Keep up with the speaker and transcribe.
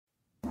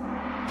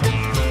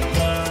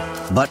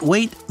But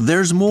wait,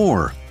 there's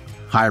more.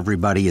 Hi,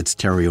 everybody. It's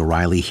Terry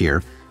O'Reilly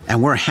here,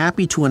 and we're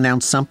happy to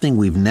announce something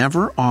we've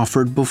never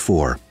offered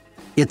before.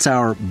 It's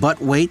our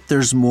But Wait,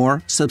 There's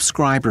More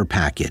subscriber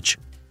package.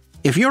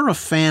 If you're a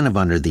fan of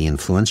Under the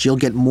Influence, you'll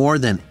get more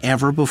than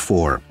ever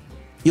before.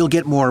 You'll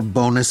get more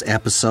bonus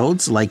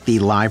episodes like the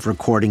live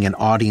recording and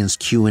audience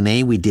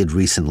Q&A we did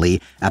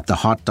recently at the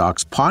Hot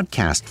Docs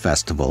Podcast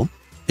Festival,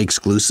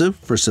 exclusive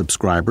for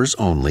subscribers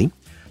only.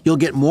 You'll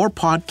get more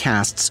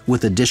podcasts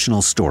with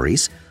additional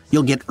stories.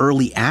 You'll get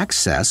early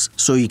access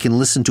so you can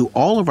listen to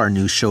all of our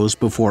new shows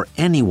before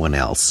anyone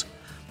else.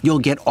 You'll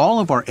get all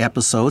of our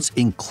episodes,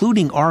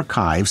 including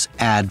archives,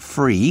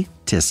 ad-free.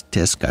 Tisk,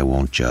 tisk, I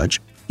won't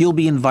judge. You'll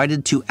be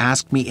invited to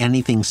Ask Me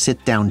Anything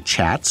sit-down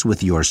chats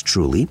with yours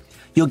truly.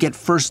 You'll get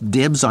first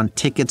dibs on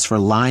tickets for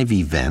live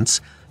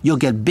events. You'll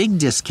get big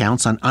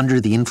discounts on Under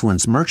the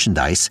Influence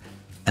merchandise.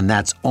 And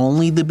that's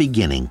only the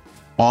beginning,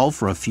 all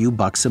for a few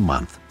bucks a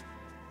month.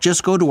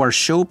 Just go to our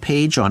show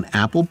page on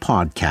Apple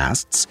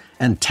Podcasts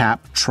and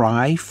tap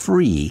Try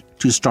Free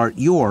to start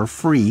your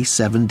free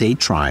 7-day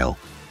trial.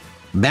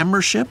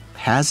 Membership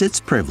has its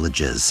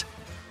privileges.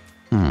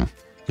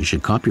 You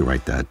should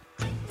copyright that.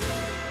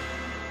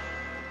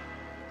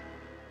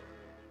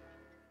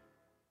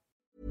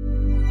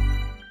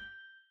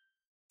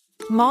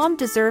 Mom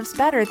deserves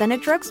better than a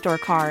drugstore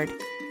card.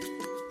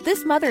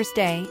 This Mother's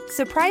Day,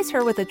 surprise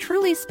her with a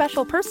truly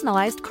special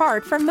personalized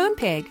card from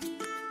Moonpig.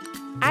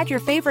 Add your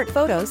favorite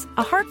photos,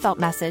 a heartfelt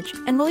message,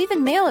 and we'll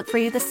even mail it for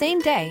you the same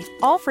day,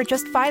 all for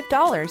just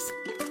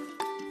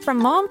 $5. From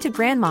mom to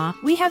grandma,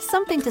 we have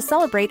something to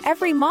celebrate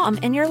every mom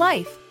in your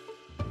life.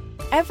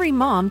 Every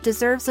mom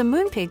deserves a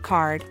Moonpig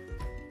card.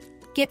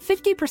 Get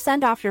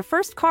 50% off your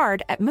first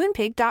card at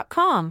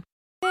Moonpig.com.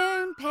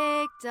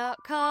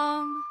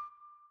 Moonpig.com.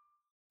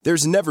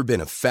 There's never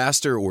been a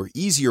faster or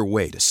easier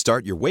way to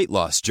start your weight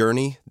loss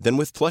journey than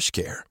with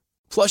PlushCare.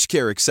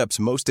 PlushCare accepts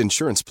most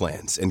insurance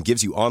plans and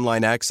gives you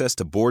online access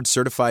to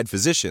board-certified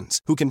physicians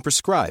who can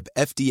prescribe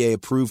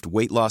FDA-approved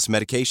weight loss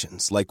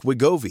medications like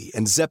Wegovy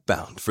and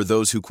Zepbound for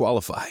those who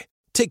qualify.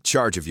 Take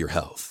charge of your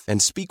health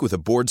and speak with a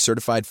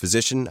board-certified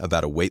physician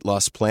about a weight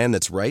loss plan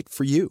that's right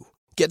for you.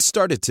 Get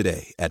started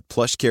today at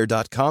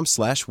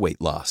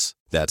plushcare.com/weight-loss.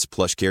 That's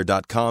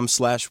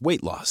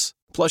plushcare.com/weight-loss.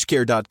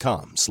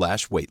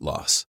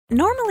 plushcare.com/weight-loss.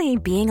 Normally,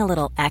 being a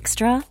little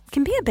extra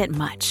can be a bit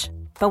much.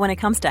 But when it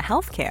comes to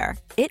healthcare,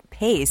 it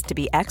pays to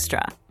be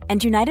extra.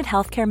 And United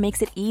Healthcare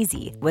makes it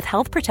easy with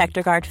Health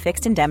Protector Guard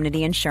fixed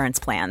indemnity insurance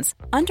plans.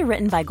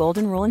 Underwritten by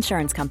Golden Rule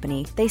Insurance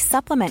Company, they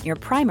supplement your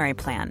primary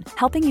plan,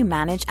 helping you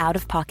manage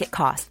out-of-pocket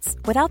costs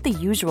without the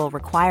usual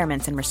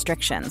requirements and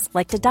restrictions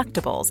like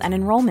deductibles and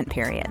enrollment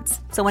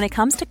periods. So when it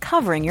comes to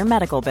covering your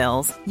medical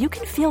bills, you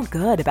can feel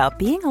good about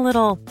being a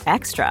little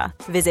extra.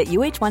 Visit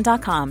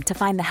uh1.com to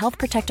find the Health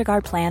Protector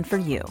Guard plan for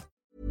you.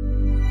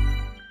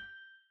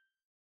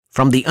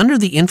 From the Under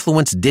the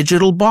Influence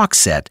digital box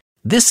set,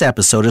 this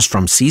episode is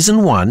from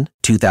Season 1,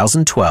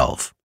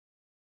 2012.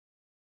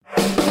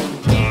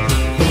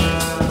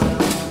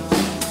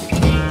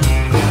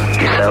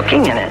 You're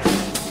soaking in it.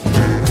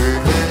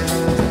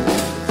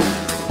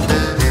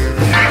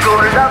 You're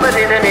gonna love it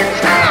in an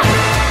instant.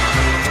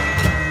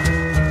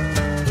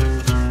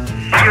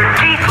 Your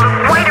teeth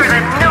look whiter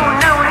than no.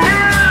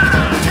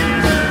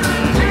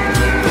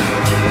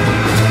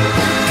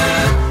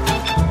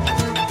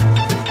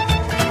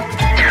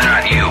 You're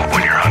not you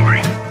when you're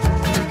hungry.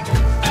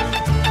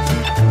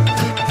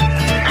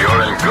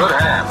 You're in good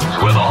hands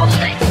with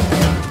Austin.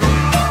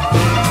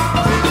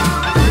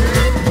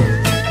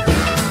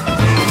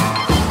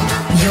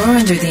 You're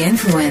Under the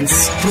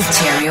Influence with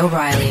Terry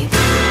O'Reilly.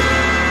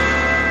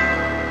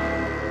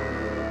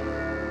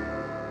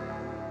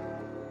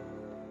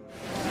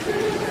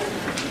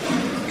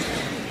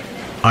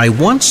 I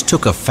once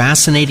took a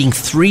fascinating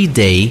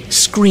 3-day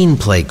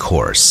screenplay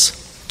course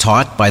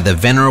taught by the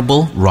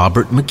Venerable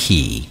Robert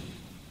McKee.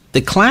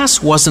 The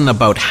class wasn't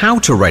about how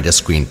to write a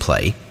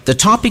screenplay. The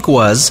topic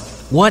was,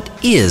 what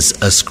is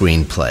a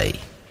screenplay?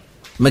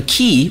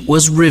 McKee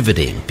was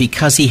riveting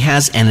because he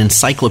has an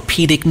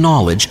encyclopedic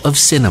knowledge of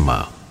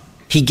cinema.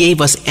 He gave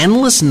us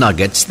endless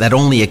nuggets that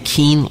only a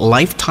keen,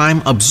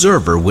 lifetime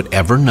observer would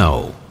ever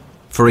know.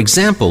 For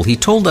example, he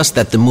told us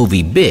that the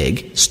movie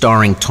Big,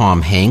 starring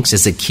Tom Hanks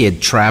as a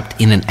kid trapped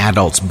in an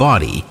adult's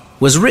body,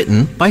 was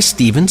written by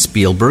Steven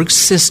Spielberg's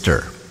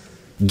sister.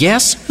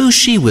 Guess who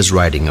she was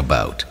writing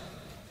about?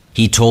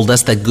 He told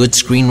us that good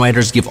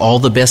screenwriters give all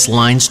the best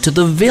lines to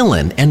the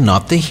villain and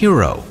not the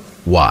hero.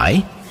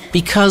 Why?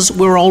 Because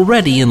we're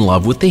already in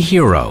love with the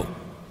hero.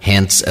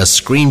 Hence, a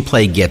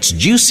screenplay gets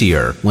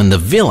juicier when the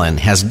villain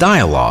has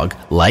dialogue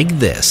like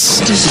this.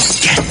 Does it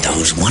get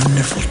those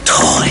wonderful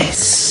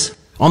toys?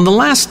 On the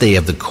last day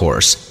of the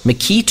course,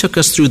 McKee took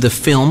us through the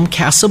film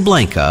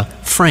Casablanca,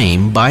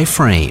 frame by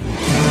frame.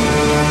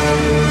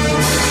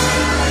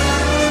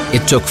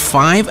 It took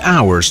 5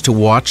 hours to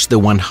watch the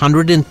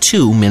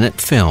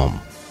 102-minute film.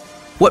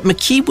 What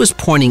McKee was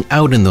pointing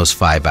out in those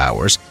 5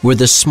 hours were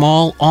the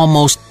small,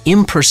 almost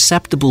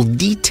imperceptible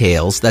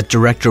details that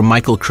director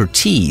Michael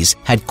Curtiz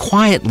had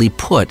quietly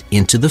put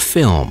into the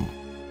film.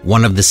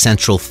 One of the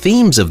central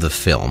themes of the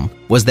film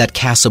was that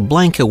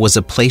Casablanca was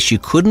a place you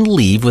couldn't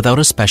leave without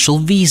a special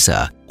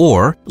visa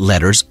or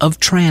letters of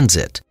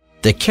transit.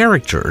 The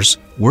characters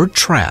were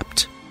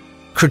trapped.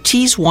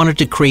 Curtiz wanted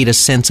to create a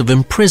sense of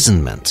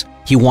imprisonment.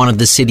 He wanted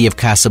the city of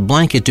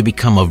Casablanca to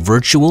become a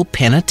virtual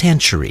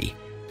penitentiary.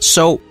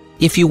 So,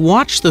 if you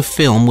watch the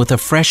film with a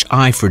fresh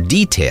eye for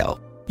detail,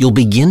 you'll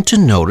begin to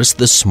notice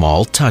the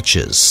small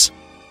touches.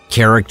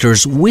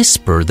 Characters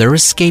whisper their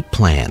escape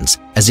plans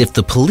as if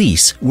the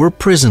police were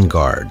prison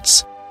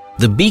guards.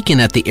 The beacon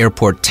at the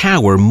airport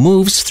tower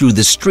moves through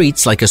the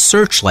streets like a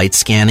searchlight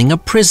scanning a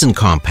prison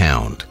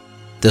compound.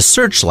 The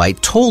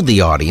searchlight told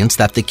the audience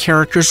that the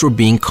characters were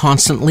being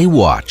constantly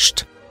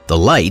watched. The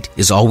light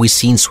is always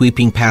seen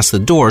sweeping past the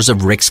doors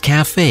of Rick's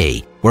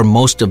Cafe, where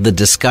most of the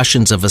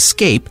discussions of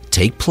escape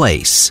take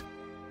place.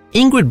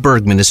 Ingrid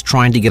Bergman is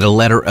trying to get a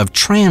letter of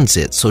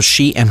transit so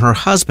she and her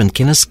husband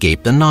can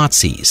escape the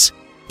Nazis.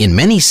 In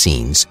many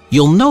scenes,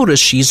 you'll notice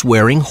she's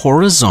wearing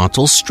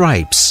horizontal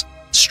stripes.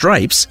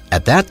 Stripes,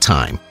 at that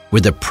time, were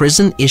the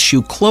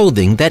prison-issue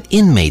clothing that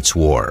inmates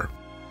wore.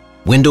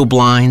 Window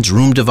blinds,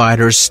 room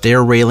dividers,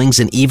 stair railings,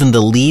 and even the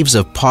leaves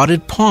of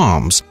potted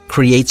palms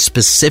create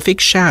specific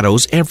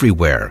shadows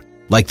everywhere,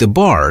 like the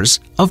bars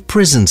of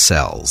prison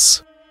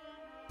cells.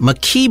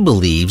 McKee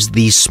believes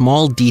these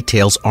small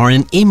details are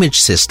an image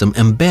system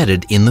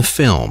embedded in the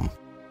film.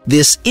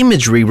 This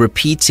imagery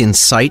repeats in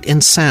sight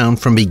and sound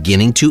from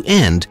beginning to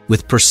end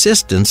with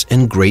persistence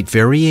and great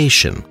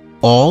variation,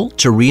 all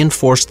to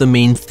reinforce the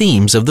main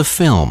themes of the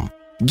film,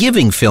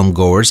 giving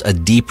filmgoers a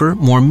deeper,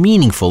 more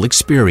meaningful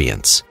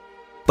experience.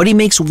 But he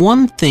makes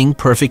one thing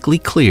perfectly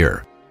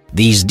clear.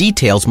 These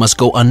details must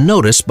go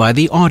unnoticed by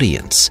the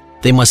audience.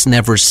 They must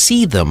never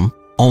see them,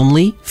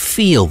 only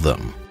feel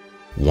them.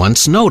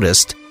 Once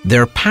noticed,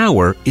 their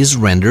power is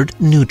rendered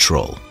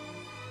neutral.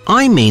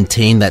 I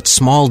maintain that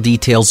small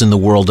details in the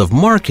world of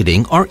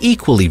marketing are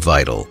equally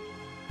vital.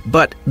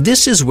 But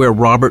this is where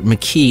Robert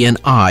McKee and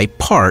I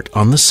part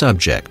on the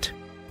subject.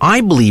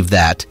 I believe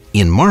that,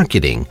 in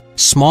marketing,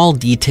 small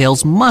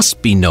details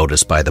must be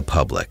noticed by the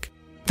public.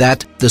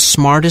 That the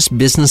smartest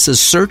businesses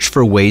search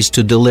for ways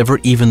to deliver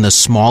even the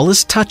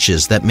smallest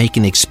touches that make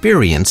an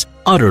experience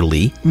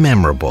utterly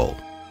memorable.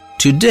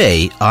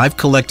 Today, I've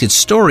collected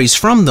stories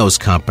from those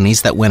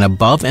companies that went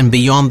above and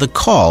beyond the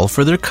call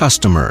for their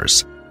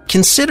customers.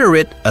 Consider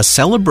it a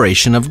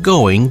celebration of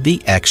going the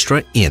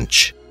extra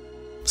inch.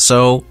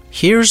 So,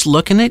 here's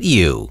looking at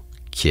you,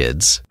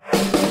 kids.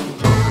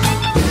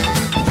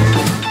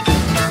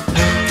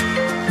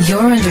 You're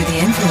under the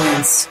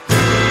influence.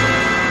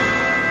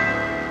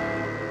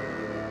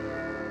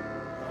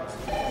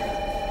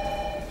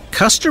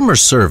 Customer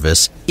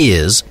service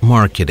is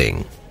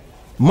marketing.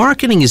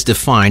 Marketing is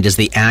defined as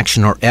the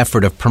action or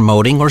effort of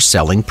promoting or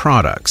selling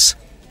products.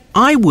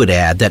 I would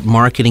add that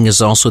marketing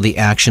is also the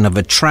action of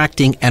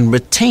attracting and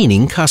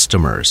retaining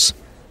customers.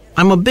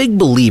 I'm a big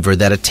believer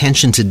that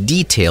attention to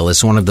detail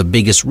is one of the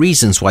biggest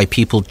reasons why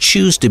people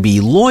choose to be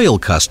loyal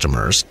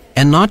customers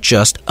and not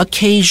just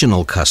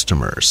occasional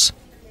customers.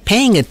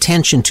 Paying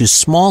attention to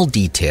small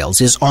details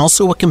is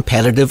also a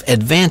competitive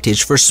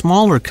advantage for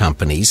smaller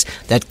companies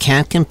that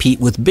can't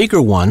compete with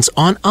bigger ones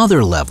on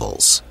other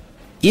levels.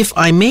 If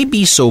I may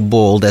be so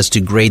bold as to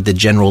grade the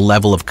general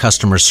level of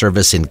customer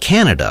service in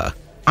Canada,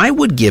 I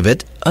would give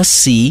it a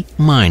C-.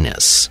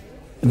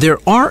 There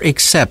are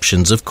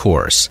exceptions, of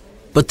course,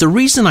 but the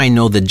reason I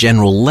know the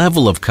general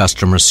level of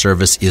customer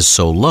service is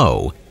so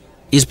low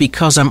is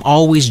because I'm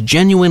always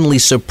genuinely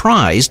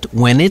surprised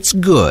when it's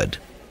good.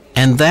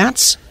 And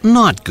that's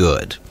not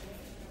good.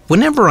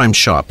 Whenever I'm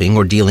shopping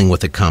or dealing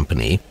with a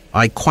company,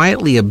 I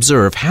quietly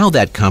observe how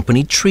that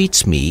company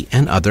treats me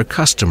and other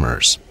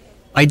customers.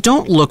 I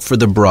don't look for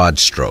the broad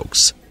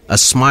strokes. A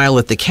smile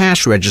at the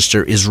cash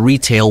register is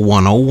retail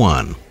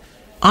 101.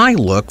 I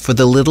look for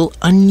the little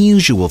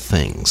unusual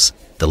things,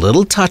 the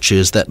little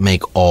touches that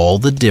make all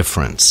the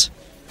difference.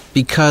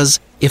 Because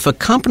if a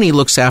company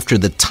looks after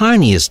the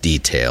tiniest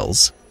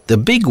details, the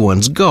big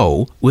ones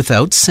go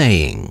without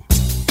saying.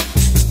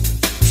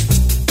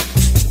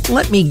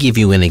 Let me give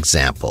you an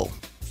example.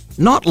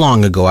 Not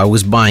long ago, I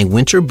was buying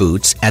winter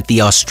boots at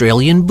the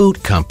Australian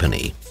Boot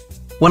Company.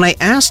 When I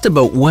asked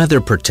about weather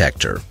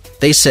protector,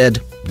 they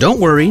said, "Don't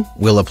worry,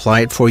 we'll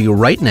apply it for you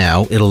right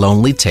now. It'll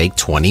only take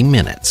 20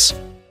 minutes.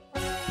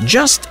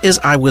 Just as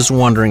I was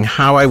wondering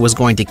how I was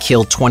going to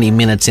kill 20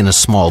 minutes in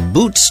a small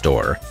boot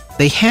store,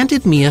 they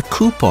handed me a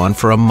coupon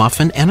for a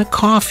muffin and a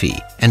coffee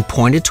and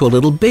pointed to a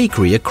little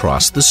bakery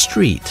across the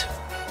street.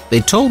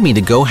 They told me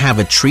to go have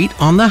a treat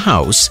on the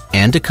house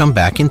and to come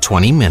back in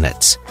 20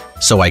 minutes.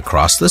 So I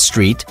crossed the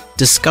street,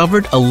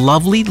 discovered a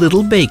lovely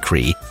little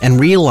bakery, and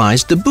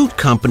realized the boot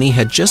company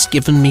had just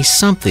given me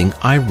something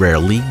I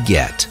rarely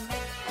get: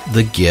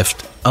 the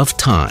gift of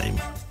time.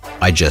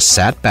 I just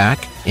sat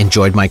back,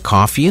 enjoyed my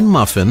coffee and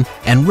muffin,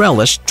 and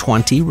relished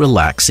 20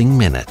 relaxing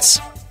minutes.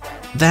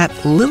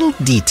 That little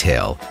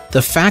detail,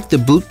 the fact the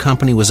boot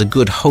company was a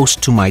good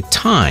host to my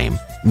time,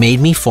 made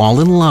me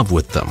fall in love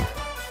with them.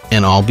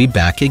 And I'll be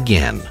back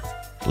again.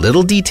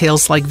 Little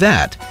details like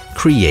that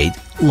create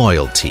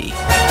loyalty.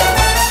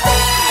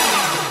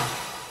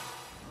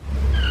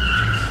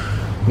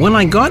 When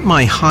I got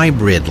my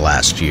hybrid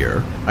last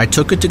year, I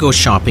took it to go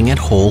shopping at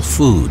Whole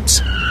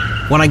Foods.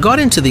 When I got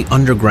into the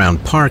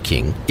underground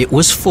parking, it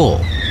was full.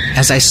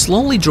 As I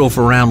slowly drove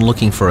around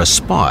looking for a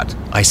spot,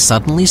 I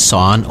suddenly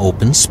saw an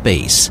open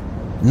space.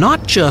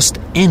 Not just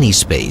any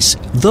space,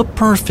 the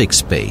perfect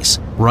space,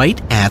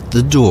 right at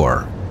the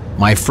door.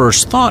 My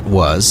first thought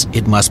was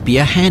it must be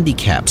a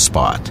handicap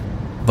spot.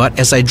 But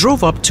as I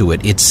drove up to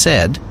it, it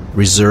said,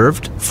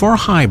 reserved for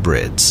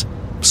hybrids.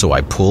 So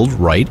I pulled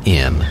right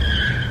in.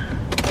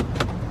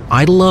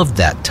 I loved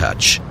that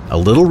touch, a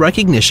little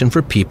recognition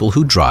for people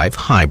who drive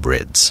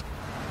hybrids.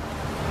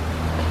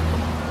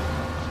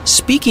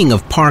 Speaking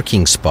of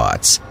parking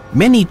spots,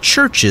 many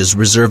churches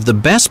reserve the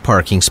best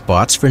parking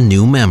spots for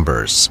new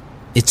members.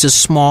 It's a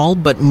small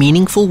but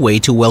meaningful way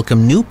to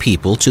welcome new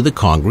people to the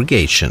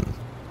congregation.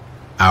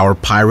 Our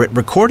Pirate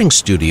recording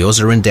studios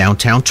are in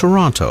downtown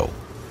Toronto.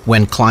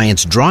 When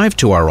clients drive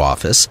to our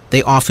office,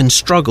 they often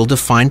struggle to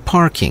find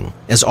parking,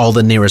 as all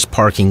the nearest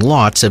parking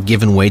lots have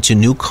given way to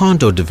new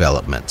condo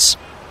developments.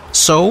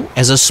 So,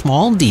 as a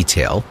small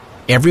detail,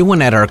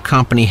 everyone at our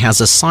company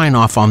has a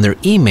sign-off on their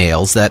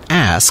emails that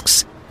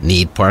asks,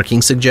 "Need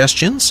parking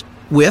suggestions?"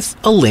 with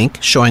a link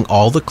showing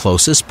all the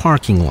closest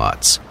parking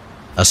lots.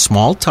 A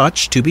small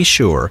touch, to be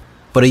sure,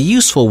 but a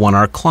useful one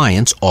our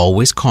clients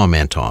always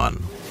comment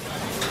on.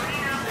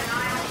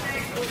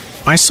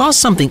 I saw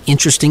something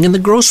interesting in the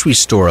grocery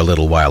store a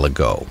little while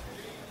ago.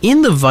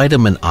 In the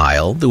vitamin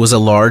aisle, there was a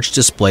large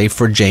display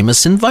for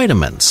Jameson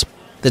vitamins.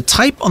 The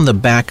type on the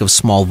back of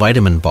small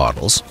vitamin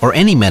bottles, or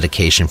any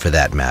medication for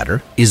that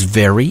matter, is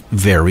very,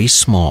 very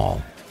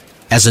small.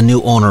 As a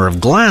new owner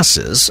of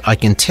glasses, I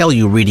can tell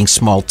you reading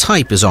small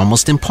type is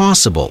almost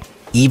impossible,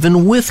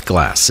 even with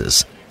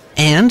glasses.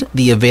 And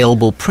the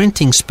available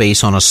printing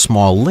space on a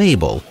small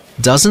label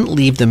doesn't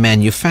leave the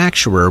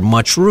manufacturer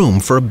much room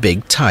for a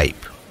big type.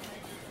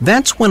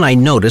 That's when I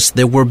noticed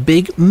there were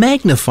big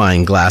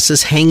magnifying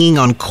glasses hanging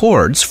on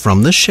cords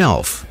from the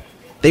shelf.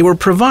 They were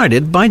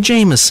provided by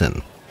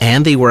Jameson,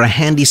 and they were a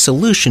handy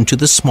solution to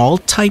the small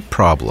type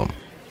problem.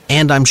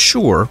 And I'm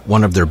sure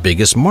one of their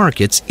biggest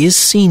markets is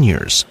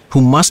seniors,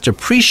 who must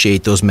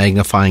appreciate those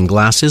magnifying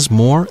glasses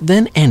more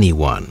than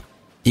anyone.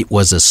 It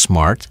was a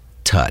smart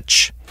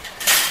touch.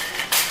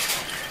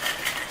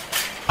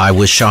 I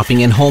was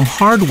shopping in home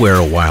hardware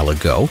a while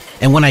ago,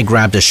 and when I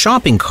grabbed a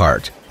shopping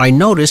cart, I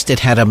noticed it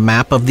had a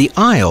map of the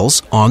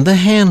aisles on the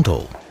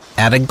handle.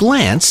 At a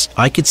glance,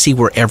 I could see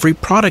where every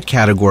product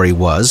category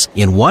was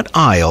in what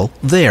aisle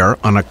there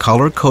on a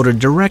color-coded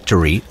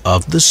directory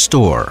of the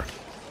store.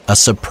 A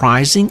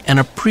surprising and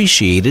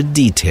appreciated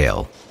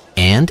detail,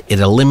 and it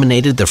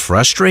eliminated the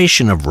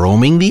frustration of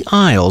roaming the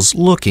aisles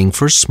looking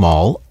for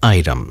small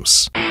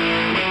items.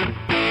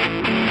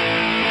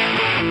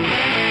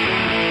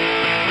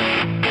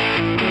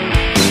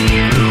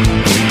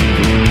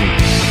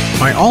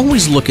 I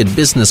always look at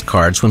business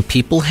cards when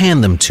people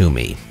hand them to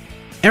me.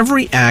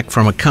 Every act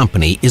from a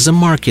company is a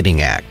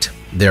marketing act.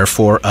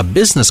 Therefore, a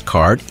business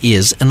card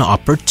is an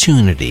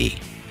opportunity.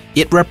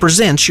 It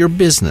represents your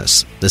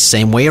business, the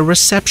same way a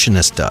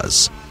receptionist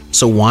does.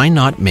 So why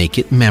not make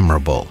it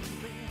memorable?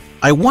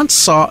 I once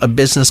saw a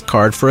business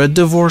card for a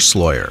divorce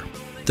lawyer.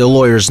 The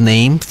lawyer's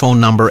name,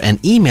 phone number,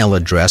 and email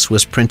address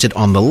was printed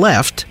on the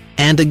left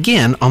and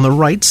again on the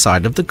right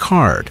side of the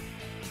card.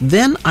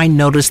 Then I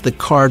noticed the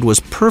card was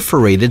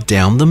perforated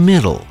down the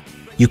middle.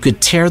 You could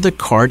tear the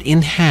card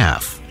in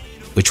half,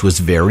 which was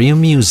very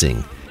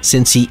amusing,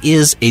 since he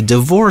is a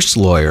divorce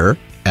lawyer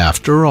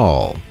after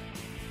all.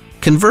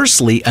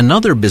 Conversely,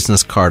 another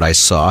business card I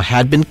saw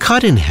had been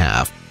cut in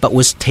half, but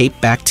was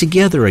taped back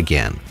together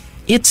again.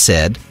 It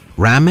said,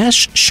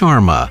 Ramesh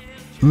Sharma,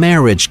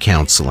 Marriage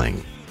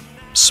Counseling.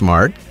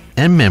 Smart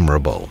and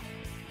memorable.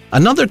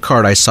 Another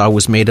card I saw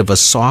was made of a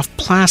soft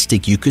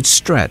plastic you could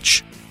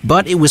stretch.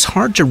 But it was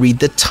hard to read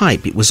the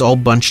type. It was all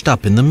bunched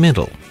up in the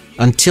middle.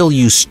 Until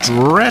you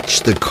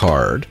stretched the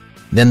card,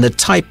 then the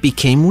type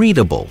became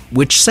readable,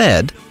 which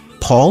said,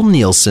 Paul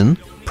Nielsen,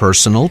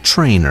 Personal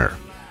Trainer.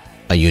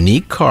 A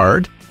unique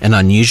card, an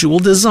unusual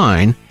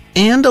design,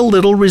 and a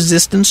little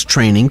resistance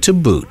training to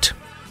boot.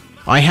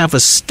 I have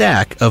a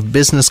stack of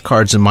business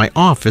cards in my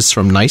office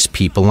from nice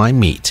people I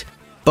meet,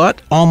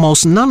 but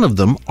almost none of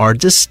them are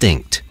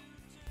distinct.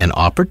 An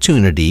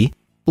opportunity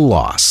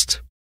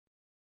lost.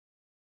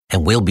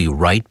 And we'll be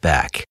right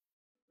back.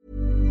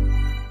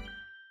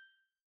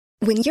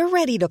 When you're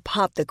ready to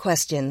pop the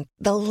question,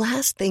 the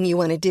last thing you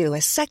want to do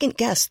is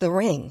second-guess the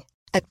ring.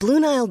 At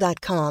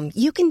BlueNile.com,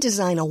 you can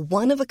design a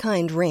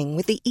one-of-a-kind ring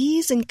with the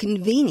ease and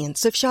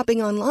convenience of shopping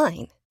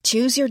online.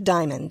 Choose your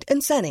diamond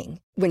and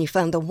setting. When you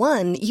find the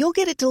one, you'll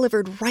get it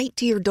delivered right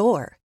to your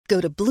door. Go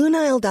to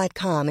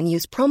BlueNile.com and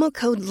use promo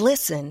code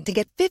LISTEN to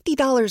get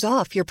 $50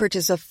 off your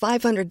purchase of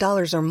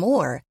 $500 or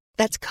more.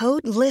 That's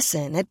code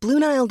LISTEN at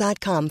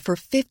BlueNile.com for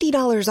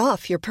 $50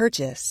 off your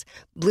purchase.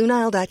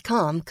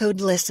 BlueNile.com,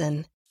 code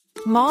LISTEN.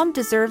 Mom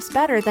deserves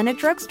better than a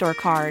drugstore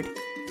card.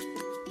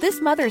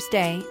 This Mother's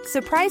Day,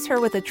 surprise her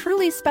with a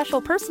truly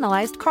special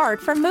personalized card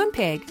from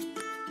Moonpig.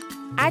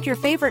 Add your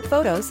favorite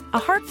photos, a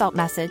heartfelt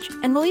message,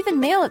 and we'll even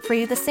mail it for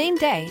you the same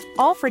day,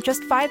 all for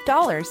just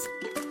 $5.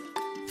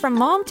 From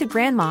mom to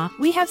grandma,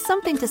 we have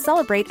something to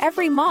celebrate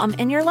every mom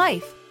in your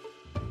life.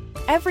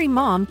 Every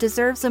mom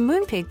deserves a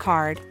Moonpig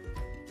card.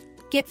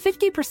 Get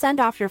 50%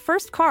 off your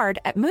first card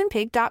at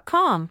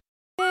Moonpig.com.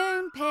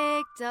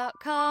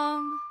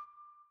 Moonpig.com.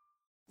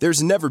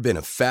 There's never been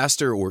a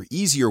faster or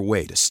easier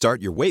way to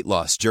start your weight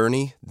loss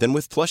journey than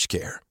with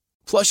PlushCare.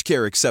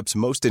 PlushCare accepts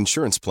most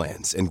insurance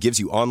plans and gives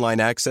you online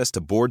access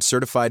to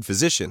board-certified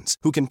physicians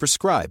who can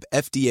prescribe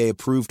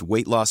FDA-approved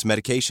weight loss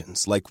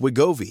medications like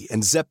Wegovy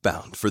and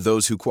Zepbound for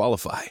those who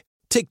qualify.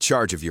 Take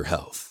charge of your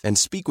health and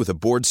speak with a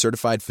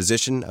board-certified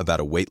physician about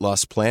a weight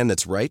loss plan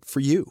that's right for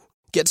you.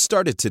 Get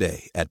started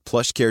today at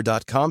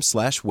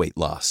plushcare.com/weight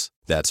loss.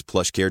 That's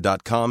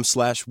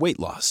plushcare.com/weight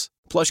loss.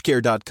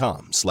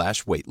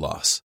 plushcare.com/weight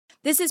loss.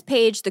 This is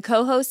Paige, the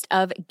co-host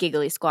of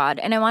Giggly Squad,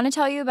 and I want to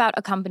tell you about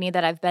a company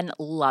that I've been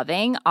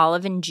loving,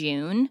 Olive &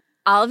 June.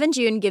 Olive &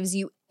 June gives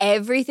you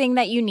everything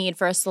that you need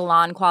for a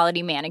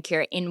salon-quality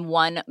manicure in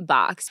one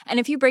box. And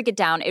if you break it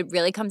down, it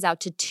really comes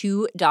out to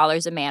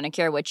 $2 a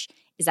manicure, which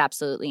is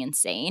absolutely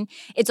insane.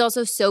 It's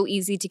also so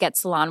easy to get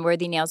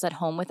salon-worthy nails at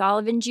home with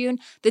Olive & June.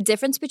 The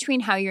difference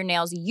between how your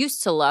nails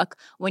used to look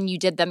when you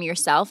did them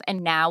yourself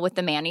and now with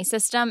the Mani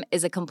system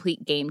is a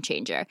complete game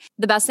changer.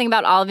 The best thing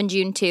about Olive &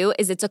 June, too,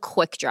 is it's a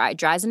quick dry.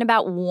 Dries in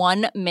about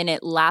 1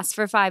 minute, lasts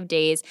for 5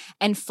 days,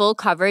 and full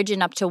coverage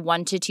in up to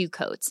 1 to 2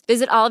 coats.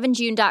 Visit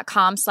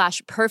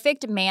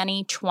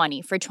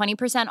oliveandjune.com/perfectmani20 for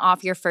 20%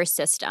 off your first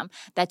system.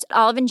 That's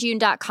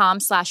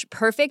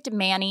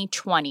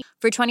oliveandjune.com/perfectmani20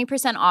 for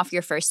 20% off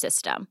your first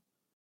system.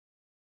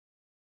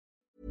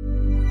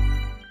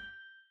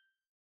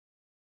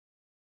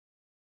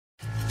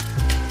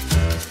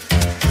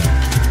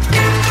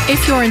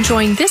 If you're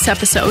enjoying this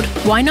episode,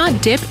 why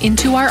not dip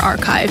into our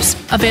archives,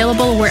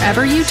 available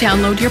wherever you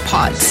download your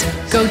pods.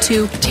 Go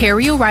to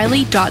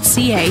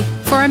terryoreilly.ca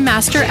for a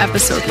master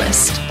episode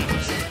list.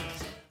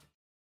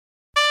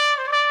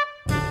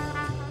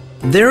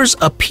 There's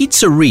a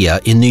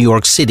pizzeria in New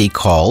York City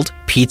called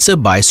Pizza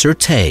by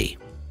Certé.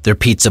 Their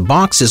pizza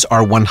boxes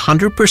are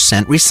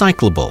 100%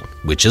 recyclable,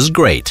 which is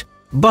great,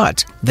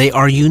 but they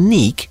are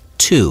unique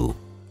too.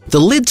 The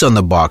lids on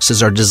the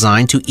boxes are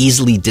designed to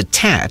easily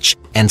detach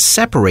and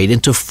separate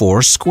into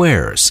 4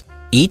 squares,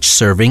 each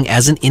serving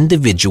as an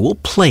individual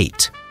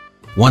plate.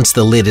 Once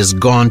the lid is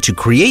gone to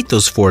create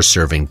those 4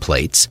 serving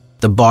plates,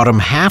 the bottom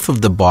half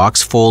of the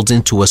box folds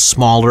into a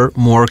smaller,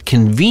 more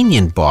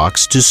convenient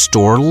box to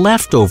store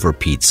leftover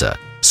pizza,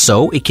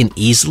 so it can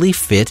easily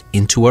fit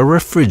into a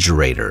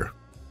refrigerator.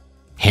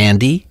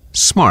 Handy,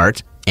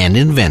 smart, and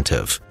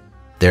inventive.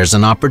 There's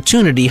an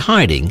opportunity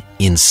hiding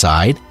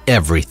inside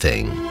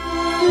everything.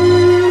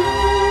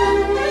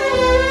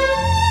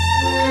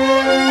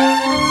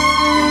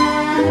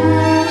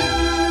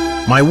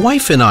 My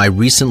wife and I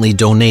recently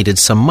donated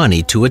some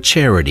money to a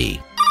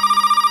charity.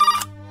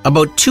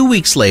 About 2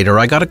 weeks later,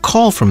 I got a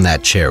call from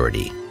that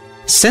charity.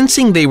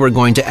 Sensing they were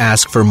going to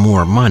ask for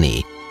more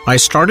money, I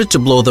started to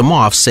blow them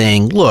off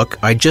saying, "Look,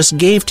 I just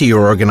gave to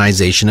your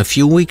organization a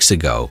few weeks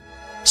ago.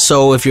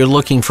 So if you're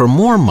looking for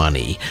more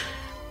money..."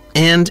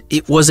 And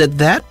it was at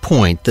that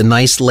point the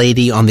nice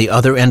lady on the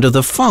other end of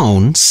the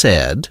phone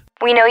said,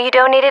 "We know you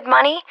donated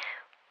money.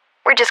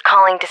 We're just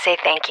calling to say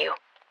thank you."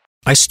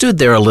 I stood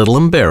there a little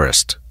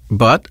embarrassed,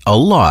 but a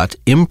lot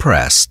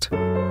impressed.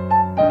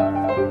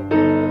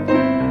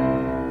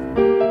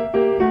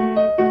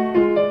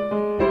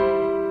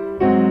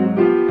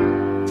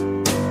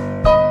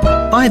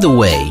 By the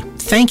way,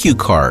 thank you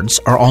cards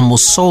are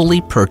almost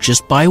solely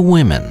purchased by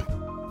women.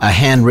 A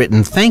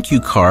handwritten thank you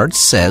card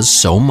says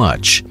so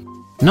much.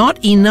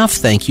 Not enough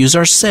thank yous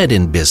are said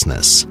in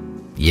business.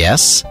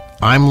 Yes,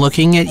 I'm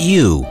looking at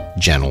you,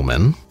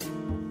 gentlemen.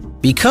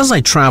 Because I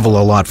travel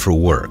a lot for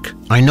work,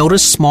 I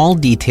notice small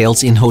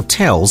details in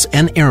hotels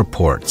and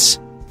airports.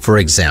 For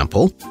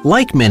example,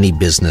 like many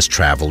business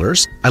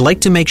travelers, I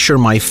like to make sure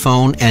my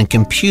phone and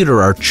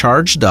computer are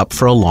charged up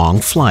for a long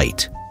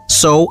flight.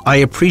 So I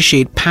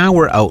appreciate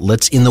power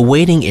outlets in the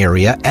waiting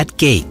area at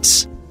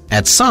gates.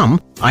 At some,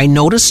 I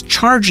notice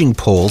charging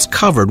poles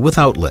covered with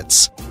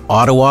outlets.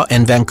 Ottawa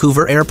and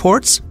Vancouver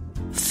airports?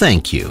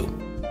 Thank you.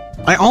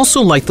 I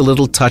also like the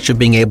little touch of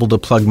being able to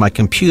plug my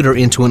computer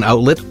into an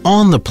outlet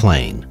on the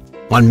plane.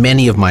 On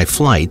many of my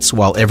flights,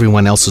 while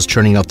everyone else is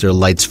turning out their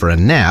lights for a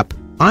nap,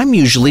 I'm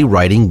usually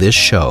writing this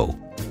show.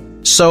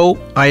 So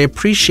I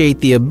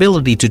appreciate the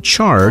ability to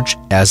charge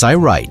as I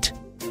write.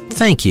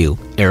 Thank you,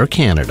 Air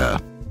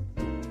Canada.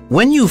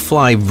 When you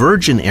fly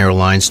Virgin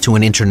Airlines to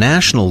an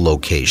international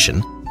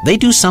location, they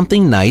do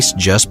something nice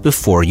just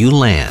before you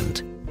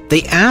land.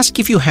 They ask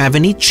if you have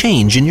any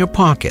change in your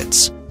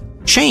pockets.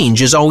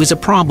 Change is always a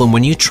problem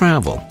when you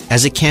travel,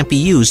 as it can't be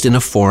used in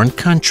a foreign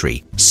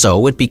country,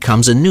 so it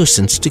becomes a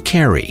nuisance to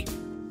carry.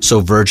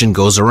 So Virgin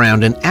goes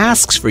around and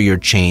asks for your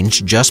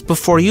change just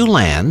before you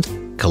land,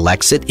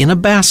 collects it in a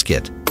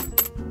basket,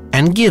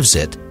 and gives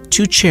it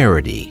to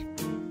charity.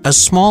 A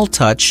small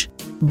touch,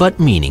 but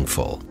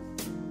meaningful.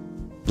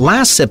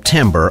 Last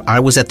September, I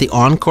was at the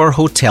Encore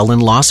Hotel in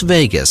Las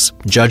Vegas,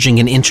 judging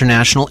an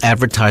international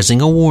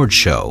advertising award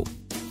show.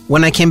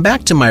 When I came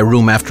back to my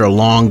room after a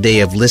long day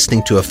of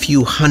listening to a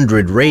few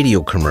hundred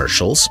radio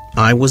commercials,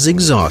 I was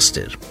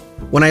exhausted.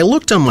 When I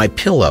looked on my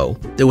pillow,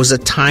 there was a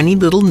tiny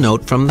little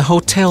note from the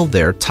hotel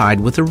there tied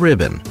with a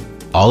ribbon.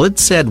 All it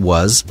said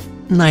was,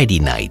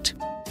 "Nighty-night."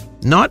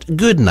 Not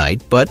good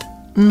night, but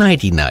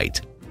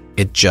nighty-night.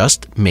 It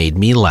just made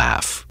me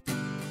laugh.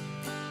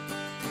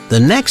 The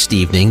next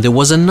evening, there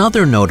was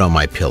another note on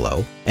my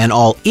pillow, and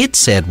all it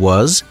said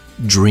was,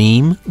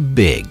 "Dream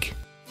big."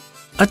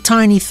 A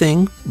tiny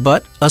thing,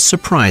 but a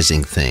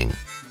surprising thing.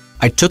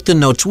 I took the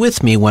notes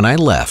with me when I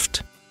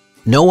left.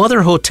 No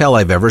other hotel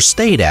I've ever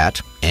stayed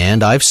at,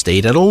 and I've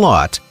stayed at a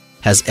lot,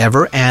 has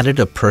ever added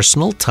a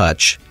personal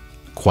touch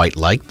quite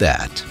like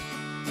that.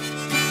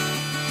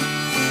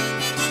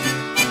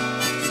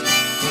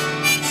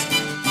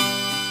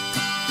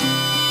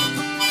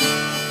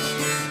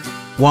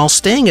 While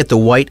staying at the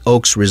White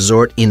Oaks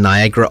Resort in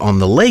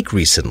Niagara-on-the-Lake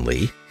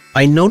recently,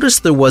 I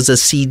noticed there was a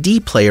CD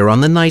player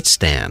on the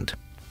nightstand.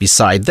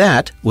 Beside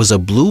that was a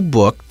blue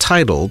book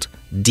titled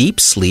Deep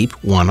Sleep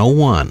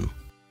 101.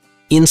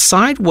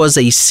 Inside was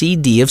a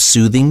CD of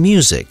soothing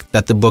music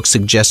that the book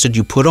suggested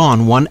you put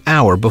on 1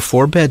 hour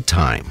before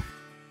bedtime.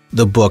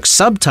 The book's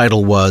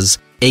subtitle was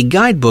A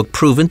Guidebook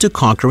Proven to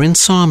Conquer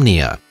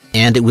Insomnia,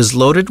 and it was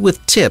loaded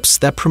with tips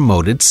that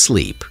promoted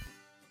sleep.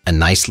 A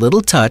nice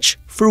little touch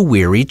for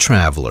weary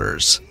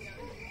travelers.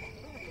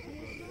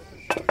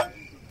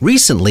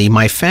 Recently,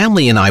 my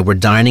family and I were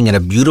dining at a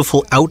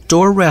beautiful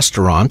outdoor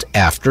restaurant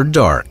after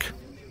dark.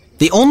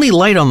 The only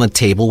light on the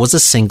table was a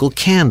single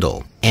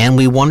candle, and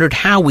we wondered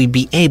how we'd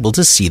be able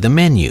to see the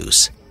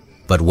menus.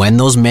 But when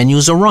those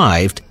menus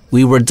arrived,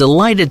 we were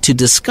delighted to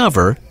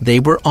discover they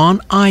were on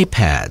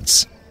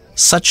iPads.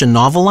 Such a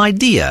novel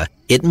idea,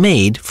 it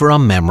made for a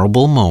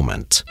memorable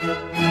moment.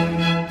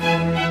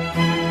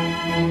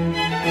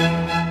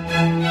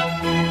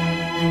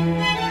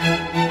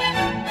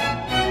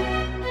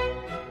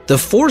 The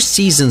Four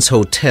Seasons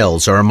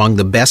hotels are among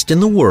the best in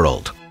the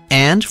world,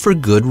 and for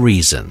good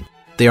reason.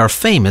 They are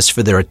famous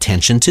for their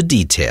attention to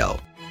detail.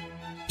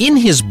 In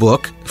his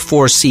book,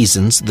 Four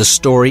Seasons, The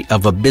Story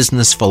of a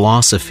Business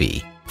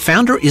Philosophy,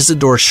 founder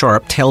Isidore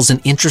Sharp tells an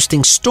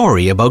interesting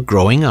story about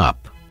growing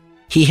up.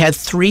 He had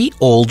 3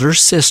 older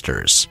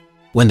sisters.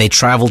 When they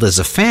traveled as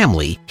a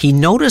family, he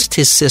noticed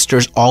his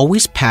sisters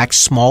always packed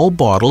small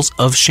bottles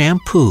of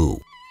shampoo.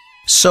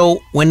 So,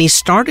 when he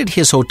started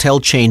his hotel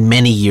chain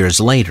many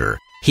years later,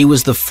 he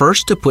was the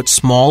first to put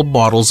small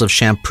bottles of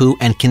shampoo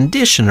and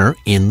conditioner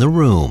in the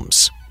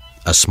rooms.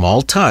 A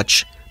small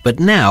touch, but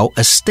now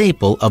a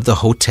staple of the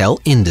hotel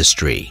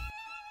industry.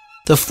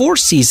 The Four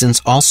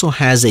Seasons also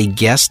has a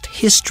guest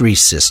history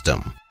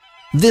system.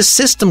 This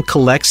system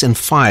collects and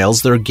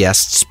files their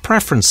guests'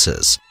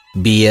 preferences,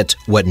 be it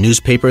what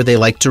newspaper they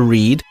like to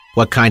read,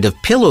 what kind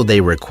of pillow they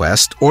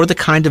request, or the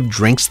kind of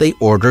drinks they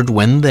ordered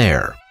when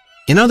there.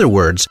 In other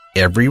words,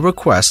 every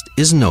request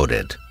is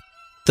noted.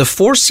 The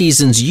Four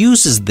Seasons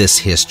uses this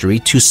history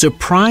to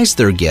surprise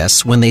their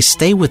guests when they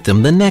stay with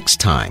them the next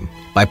time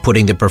by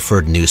putting the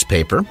preferred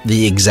newspaper,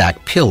 the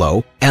exact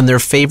pillow, and their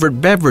favorite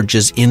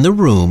beverages in the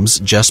rooms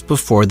just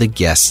before the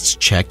guests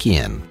check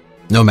in,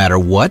 no matter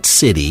what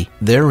city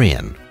they're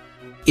in.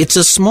 It's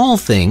a small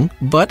thing,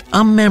 but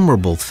a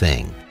memorable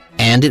thing,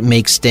 and it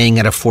makes staying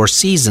at a Four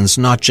Seasons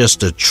not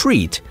just a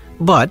treat,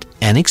 but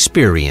an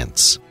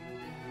experience.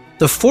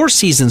 The Four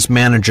Seasons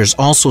managers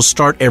also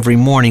start every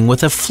morning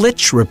with a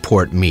Flitch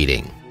report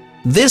meeting.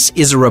 This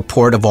is a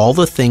report of all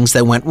the things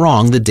that went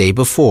wrong the day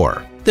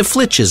before, the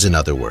Flitches in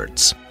other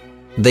words.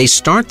 They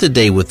start the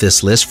day with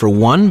this list for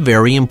one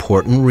very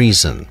important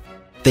reason.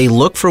 They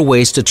look for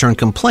ways to turn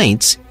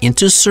complaints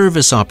into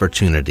service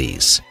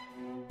opportunities.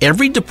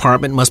 Every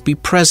department must be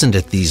present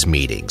at these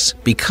meetings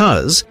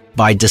because,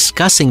 by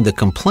discussing the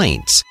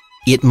complaints,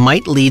 it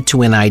might lead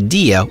to an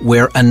idea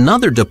where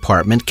another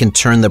department can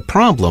turn the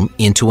problem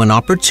into an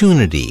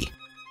opportunity.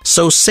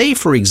 So say,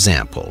 for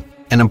example,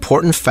 an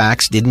important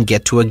fax didn't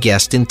get to a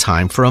guest in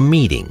time for a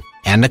meeting,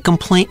 and a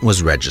complaint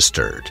was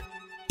registered.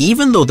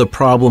 Even though the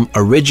problem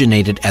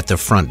originated at the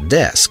front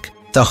desk,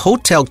 the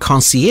hotel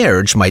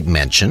concierge might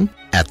mention,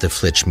 at the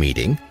Flitch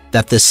meeting,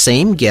 that the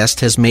same guest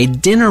has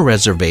made dinner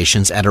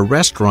reservations at a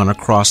restaurant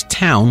across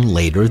town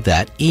later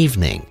that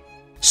evening.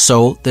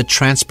 So the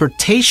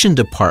transportation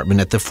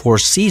department at the Four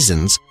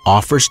Seasons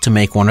offers to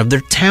make one of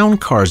their town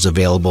cars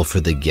available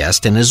for the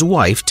guest and his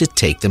wife to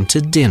take them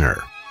to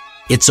dinner.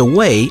 It's a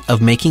way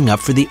of making up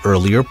for the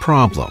earlier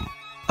problem.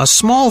 A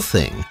small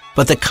thing,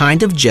 but the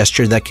kind of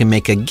gesture that can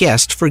make a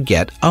guest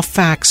forget a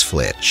fax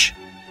flitch.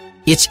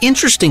 It's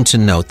interesting to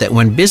note that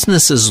when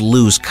businesses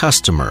lose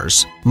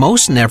customers,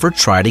 most never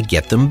try to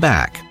get them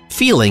back,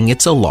 feeling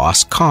it's a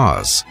lost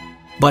cause.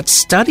 But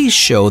studies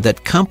show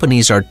that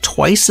companies are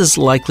twice as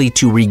likely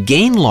to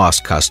regain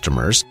lost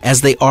customers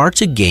as they are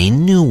to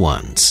gain new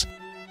ones.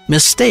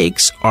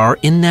 Mistakes are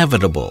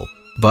inevitable,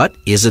 but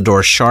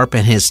Isidore Sharp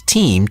and his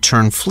team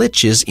turn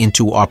flitches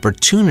into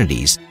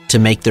opportunities to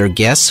make their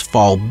guests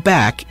fall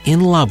back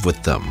in love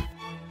with them.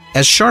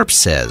 As Sharp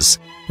says,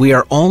 we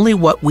are only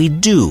what we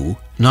do,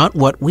 not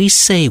what we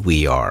say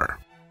we are.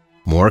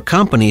 More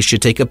companies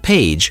should take a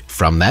page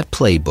from that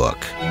playbook.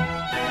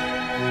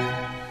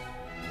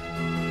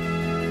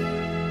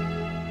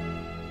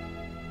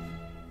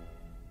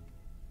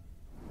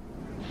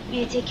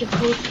 May I take your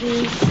coat,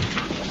 please?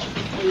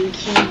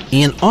 Thank you.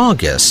 In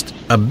August,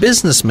 a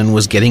businessman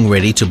was getting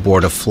ready to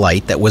board a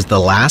flight that was the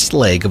last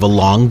leg of a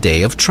long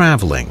day of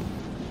traveling.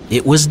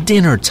 It was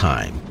dinner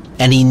time,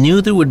 and he knew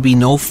there would be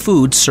no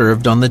food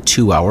served on the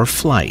 2-hour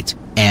flight,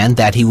 and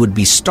that he would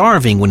be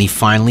starving when he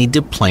finally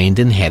deplaned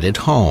and headed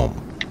home.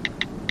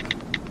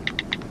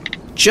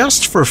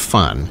 Just for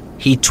fun,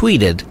 he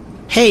tweeted,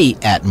 "Hey,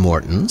 at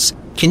Morton's,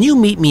 can you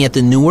meet me at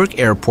the Newark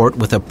airport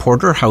with a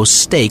porterhouse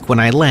steak when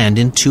I land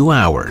in 2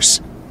 hours?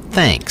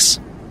 Thanks."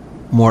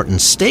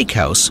 Morton's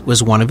Steakhouse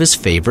was one of his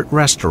favorite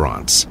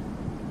restaurants.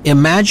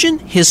 Imagine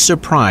his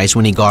surprise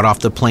when he got off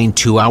the plane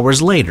 2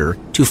 hours later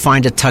to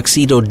find a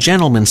tuxedoed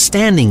gentleman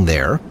standing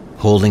there,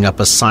 holding up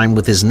a sign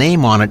with his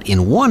name on it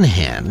in one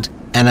hand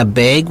and a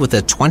bag with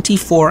a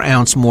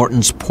 24-ounce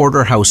Morton's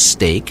porterhouse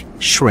steak,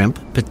 shrimp,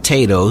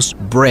 potatoes,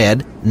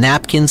 bread,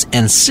 napkins,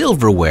 and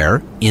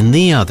silverware in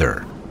the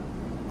other.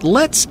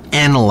 Let's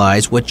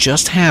analyze what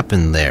just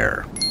happened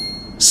there.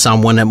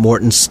 Someone at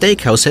Morton's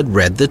Steakhouse had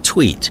read the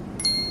tweet.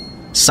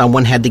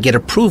 Someone had to get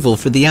approval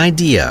for the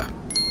idea.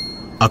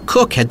 A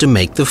cook had to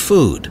make the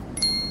food.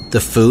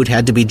 The food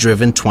had to be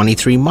driven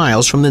 23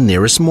 miles from the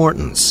nearest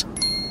Morton's.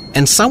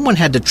 And someone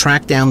had to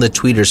track down the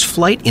tweeter's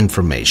flight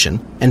information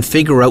and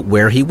figure out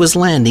where he was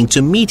landing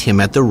to meet him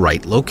at the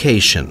right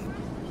location.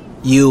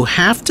 You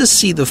have to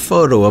see the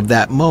photo of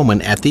that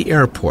moment at the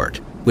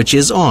airport, which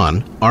is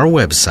on our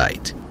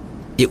website.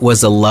 It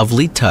was a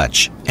lovely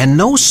touch, and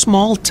no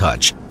small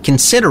touch,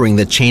 considering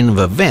the chain of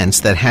events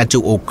that had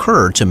to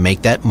occur to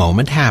make that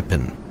moment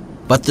happen.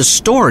 But the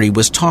story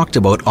was talked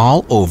about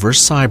all over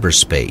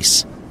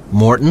cyberspace.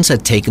 Morton's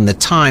had taken the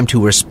time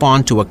to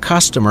respond to a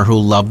customer who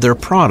loved their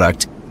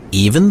product,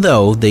 even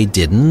though they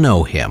didn't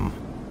know him.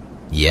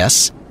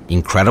 Yes,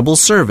 incredible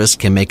service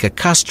can make a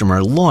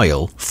customer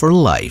loyal for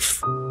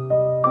life.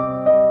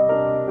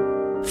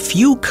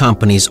 Few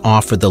companies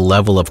offer the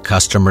level of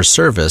customer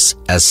service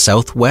as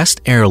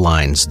Southwest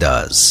Airlines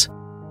does.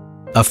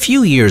 A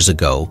few years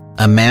ago,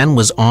 a man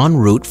was en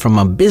route from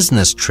a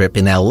business trip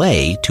in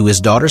LA to his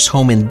daughter's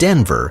home in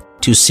Denver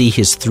to see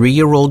his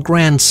 3-year-old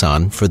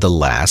grandson for the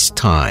last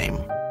time.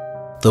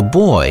 The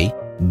boy,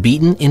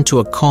 beaten into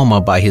a coma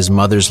by his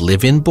mother's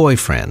live-in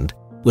boyfriend,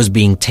 was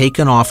being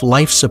taken off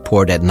life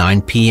support at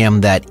 9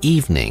 p.m. that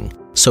evening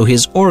so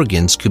his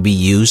organs could be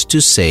used to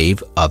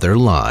save other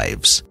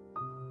lives.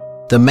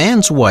 The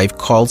man's wife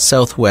called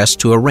Southwest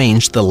to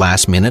arrange the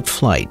last-minute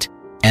flight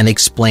and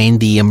explained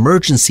the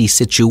emergency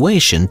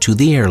situation to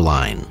the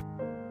airline.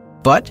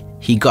 But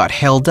he got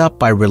held up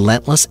by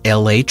relentless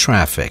LA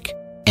traffic,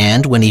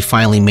 and when he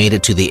finally made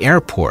it to the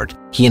airport,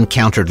 he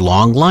encountered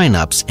long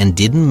lineups and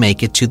didn't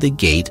make it to the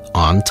gate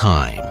on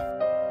time.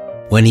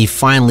 When he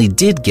finally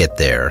did get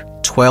there,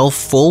 12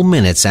 full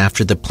minutes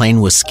after the plane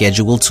was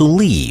scheduled to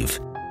leave,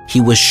 he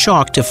was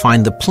shocked to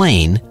find the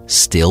plane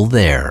still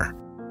there.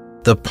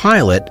 The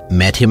pilot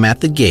met him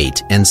at the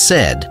gate and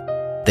said,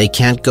 "They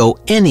can't go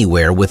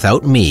anywhere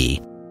without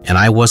me, and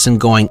I wasn't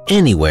going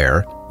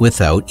anywhere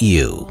without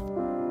you."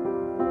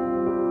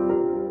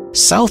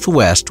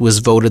 Southwest was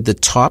voted the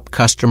top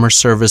customer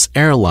service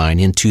airline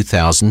in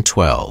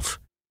 2012.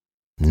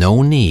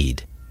 No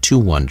need to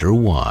wonder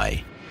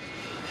why.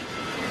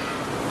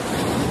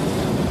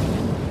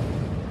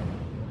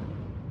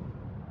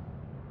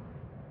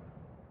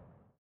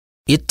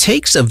 It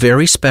takes a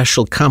very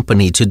special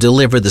company to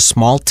deliver the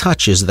small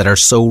touches that are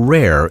so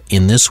rare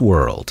in this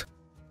world.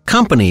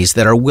 Companies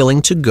that are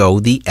willing to go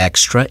the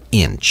extra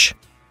inch.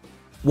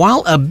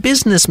 While a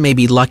business may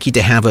be lucky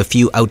to have a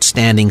few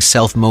outstanding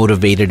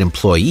self-motivated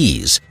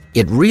employees,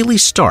 it really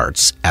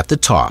starts at the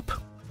top.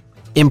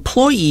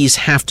 Employees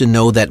have to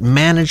know that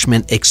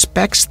management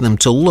expects them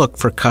to look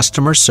for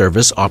customer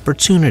service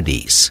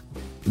opportunities.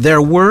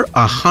 There were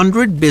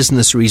 100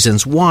 business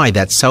reasons why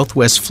that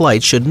Southwest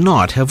flight should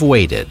not have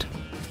waited.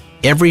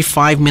 Every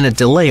 5-minute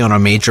delay on a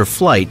major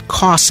flight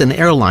costs an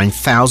airline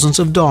thousands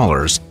of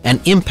dollars and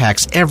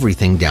impacts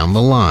everything down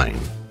the line.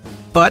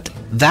 But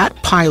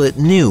that pilot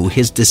knew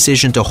his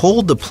decision to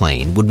hold the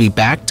plane would be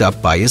backed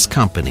up by his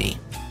company.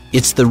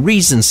 It's the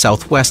reason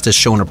Southwest has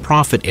shown a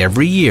profit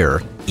every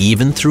year,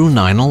 even through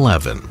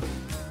 9/11.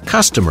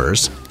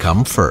 Customers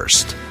come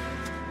first.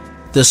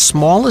 The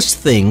smallest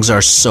things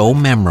are so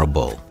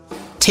memorable.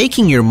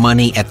 Taking your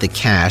money at the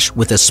cash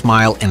with a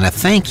smile and a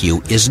thank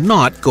you is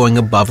not going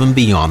above and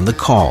beyond the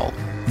call.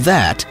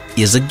 That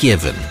is a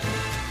given.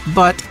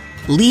 But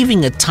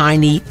leaving a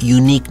tiny,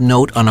 unique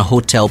note on a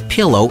hotel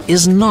pillow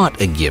is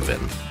not a given,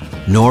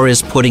 nor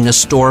is putting a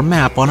store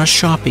map on a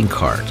shopping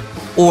cart,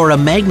 or a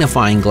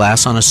magnifying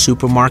glass on a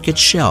supermarket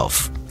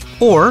shelf,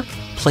 or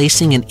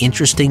placing an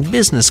interesting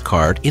business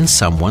card in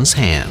someone's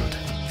hand.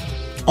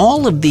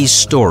 All of these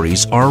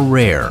stories are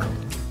rare,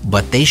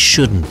 but they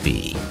shouldn't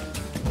be.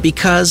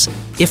 Because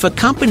if a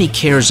company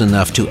cares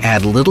enough to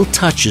add little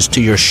touches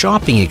to your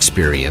shopping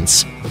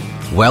experience,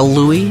 well,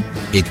 Louie,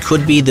 it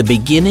could be the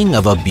beginning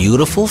of a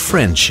beautiful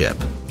friendship.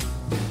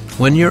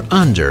 When you're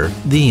under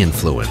the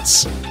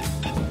influence.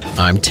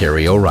 I'm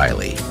Terry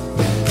O'Reilly.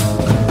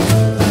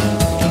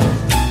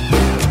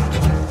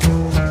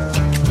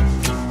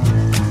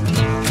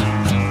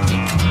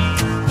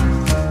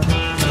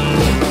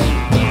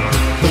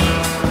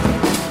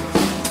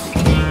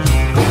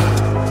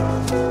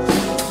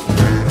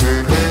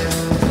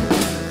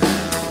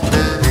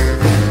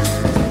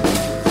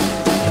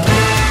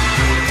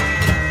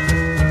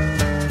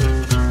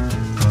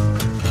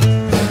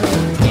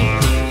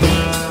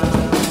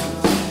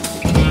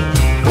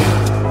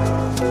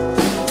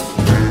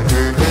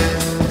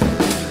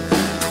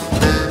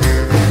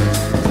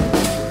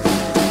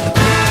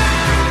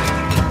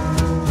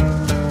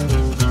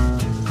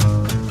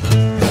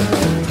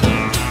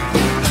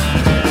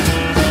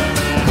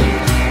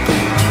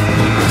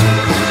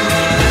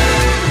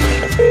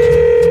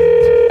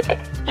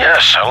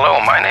 Hello,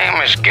 my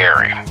name is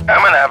Gary.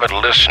 I'm an avid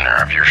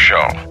listener of your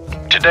show.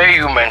 Today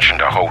you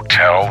mentioned a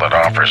hotel that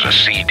offers a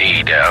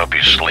CD to help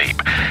you sleep.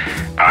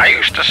 I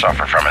used to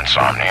suffer from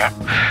insomnia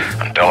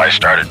until I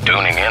started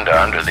tuning into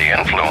Under the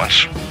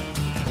Influence.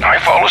 I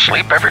fall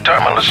asleep every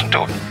time I listen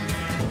to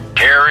it.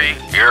 Gary,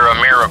 you're a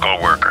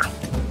miracle worker.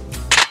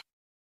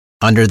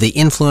 Under the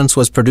Influence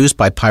was produced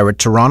by Pirate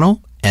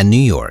Toronto and New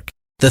York.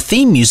 The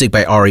theme music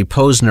by Ari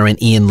Posner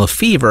and Ian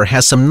Lefevre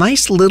has some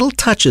nice little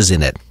touches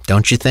in it,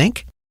 don't you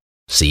think?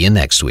 See you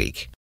next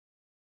week.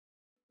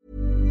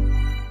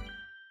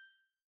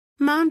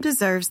 Mom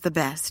deserves the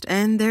best,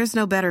 and there's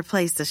no better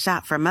place to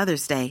shop for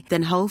Mother's Day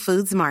than Whole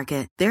Foods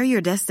Market. They're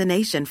your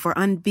destination for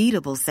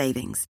unbeatable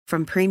savings,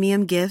 from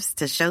premium gifts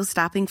to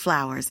show-stopping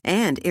flowers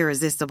and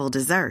irresistible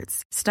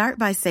desserts. Start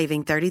by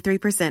saving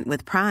 33%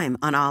 with Prime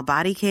on all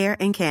body care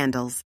and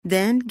candles.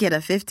 Then get a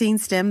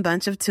 15-stem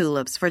bunch of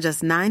tulips for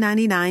just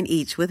 $9.99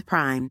 each with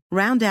Prime.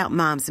 Round out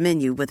Mom's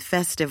menu with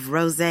festive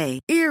rosé,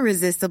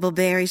 irresistible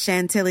berry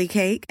chantilly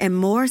cake, and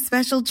more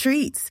special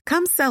treats.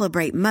 Come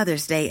celebrate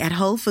Mother's Day at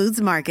Whole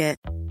Foods Market.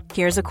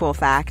 Here's a cool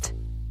fact.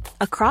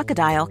 A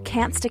crocodile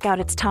can't stick out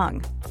its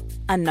tongue.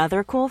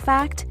 Another cool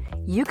fact,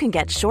 you can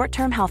get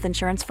short-term health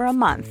insurance for a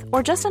month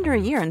or just under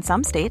a year in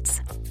some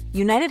states.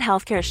 United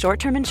Healthcare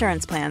short-term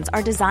insurance plans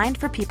are designed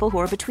for people who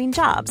are between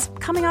jobs,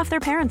 coming off their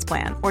parents'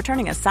 plan, or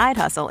turning a side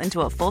hustle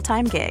into a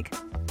full-time gig.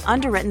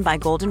 Underwritten by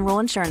Golden Rule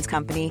Insurance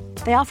Company,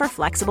 they offer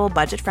flexible,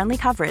 budget-friendly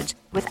coverage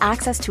with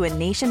access to a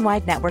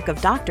nationwide network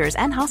of doctors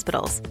and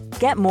hospitals.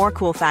 Get more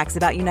cool facts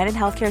about United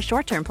Healthcare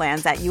short-term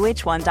plans at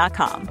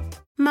uh1.com.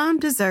 Mom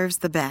deserves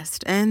the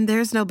best, and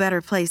there's no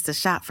better place to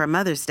shop for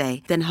Mother's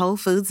Day than Whole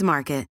Foods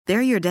Market.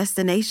 They're your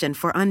destination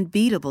for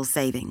unbeatable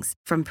savings,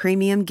 from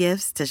premium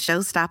gifts to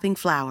show-stopping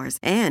flowers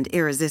and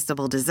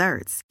irresistible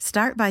desserts.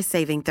 Start by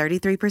saving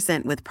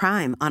 33% with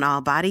Prime on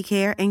all body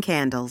care and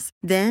candles.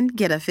 Then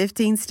get a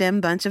 15-stem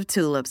bunch of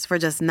tulips for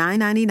just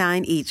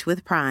 $9.99 each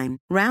with Prime.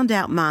 Round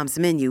out Mom's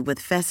menu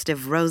with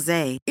festive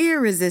rosé,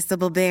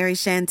 irresistible berry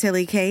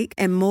chantilly cake,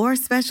 and more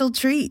special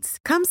treats.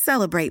 Come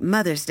celebrate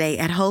Mother's Day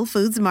at Whole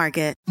Foods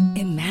Market.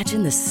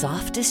 Imagine the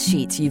softest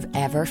sheets you've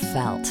ever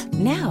felt.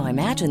 Now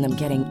imagine them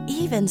getting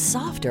even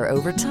softer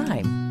over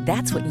time.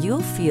 That's what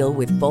you'll feel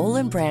with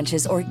Boll &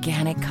 Branch's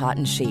organic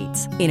cotton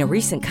sheets. In a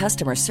recent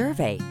customer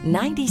survey,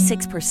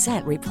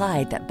 96%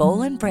 replied that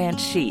Boll & Branch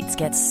sheets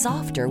get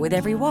softer with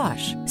every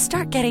wash.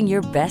 Start getting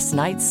your best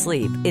night's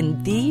sleep in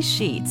these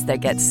sheets that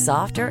get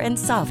softer and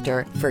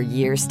softer for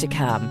years to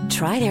come.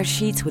 Try their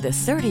sheets with a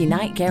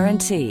 30-night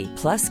guarantee.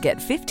 Plus, get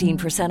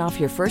 15% off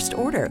your first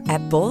order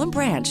at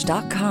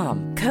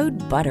bollandbranch.com. Code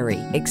BUTTERY.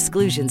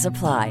 Exclusions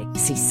apply.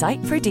 See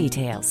site for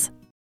details.